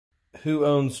Who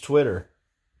owns Twitter?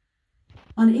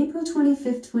 On April 25,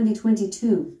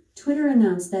 2022, Twitter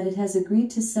announced that it has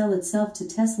agreed to sell itself to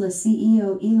Tesla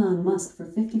CEO Elon Musk for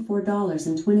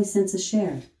 $54.20 a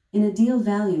share, in a deal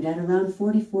valued at around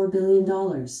 $44 billion.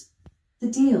 The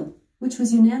deal, which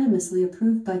was unanimously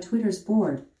approved by Twitter's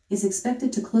board, is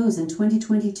expected to close in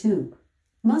 2022.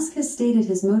 Musk has stated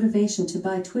his motivation to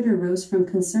buy Twitter rose from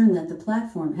concern that the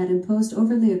platform had imposed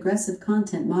overly aggressive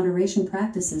content moderation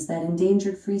practices that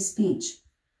endangered free speech.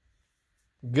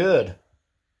 Good.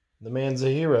 The man's a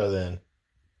hero then.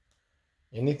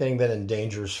 Anything that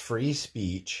endangers free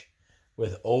speech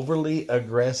with overly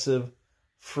aggressive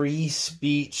free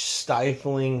speech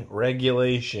stifling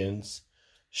regulations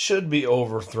should be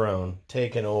overthrown,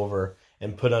 taken over,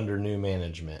 and put under new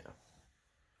management.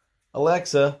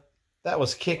 Alexa, that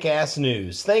was kick-ass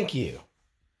news. Thank you.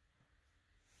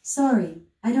 Sorry,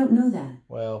 I don't know that.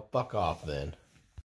 Well, fuck off then.